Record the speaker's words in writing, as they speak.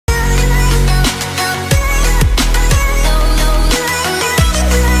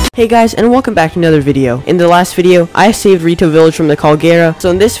Hey guys, and welcome back to another video. In the last video, I saved Rito Village from the Caldera, so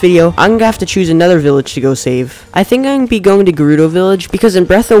in this video, I'm gonna have to choose another village to go save. I think I'm gonna be going to Gerudo Village, because in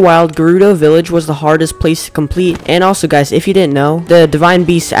Breath of the Wild, Gerudo Village was the hardest place to complete, and also guys, if you didn't know, the Divine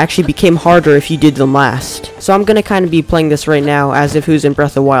Beasts actually became harder if you did them last. So I'm gonna kind of be playing this right now as if who's in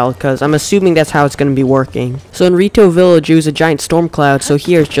Breath of the Wild, because I'm assuming that's how it's gonna be working. So in Rito Village, it was a giant storm cloud, so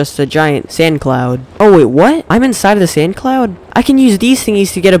here it's just a giant sand cloud. Oh wait, what? I'm inside of the sand cloud? I can use these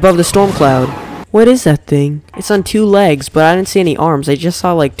thingies to get above the storm cloud. What is that thing? It's on 2 legs, but I didn't see any arms. I just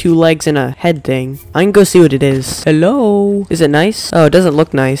saw like 2 legs and a head thing. I can go see what it is. Hello? Is it nice? Oh, it doesn't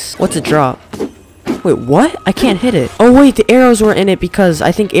look nice. What's it drop? Wait, what? I can't hit it. Oh wait, the arrows were in it because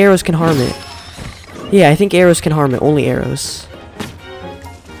I think arrows can harm it. Yeah, I think arrows can harm it. Only arrows.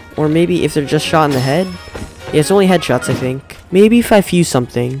 Or maybe if they're just shot in the head? Yeah, it's only headshots, I think. Maybe if I fuse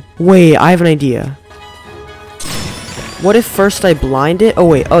something. Wait, I have an idea. What if first I blind it? Oh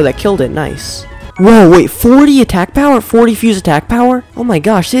wait, oh that killed it, nice. Whoa, wait, 40 attack power? 40 fuse attack power? Oh my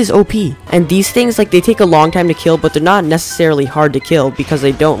gosh, this is OP. And these things, like, they take a long time to kill, but they're not necessarily hard to kill because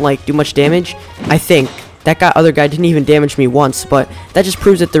they don't, like, do much damage. I think. That other guy didn't even damage me once, but that just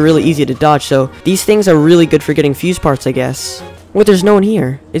proves that they're really easy to dodge, so these things are really good for getting fuse parts, I guess. Wait, there's no one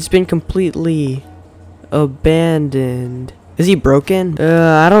here. It's been completely abandoned. Is he broken?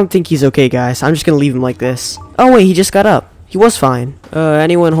 I don't think he's okay, guys. I'm just gonna leave him like this. Oh, wait, he just got up. He was fine.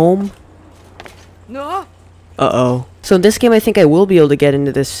 Anyone home? No. Uh-oh. So in this game, I think I will be able to get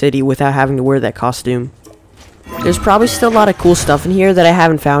into this city without having to wear that costume. There's probably still a lot of cool stuff in here that I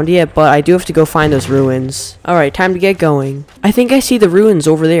haven't found yet, but I do have to go find those ruins. Alright, time to get going. I think I see the ruins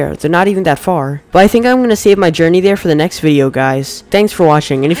over there. They're not even that far. But I think I'm going to save my journey there for the next video, guys. Thanks for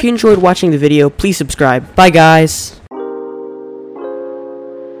watching, and if you enjoyed watching the video, please subscribe. Bye, guys.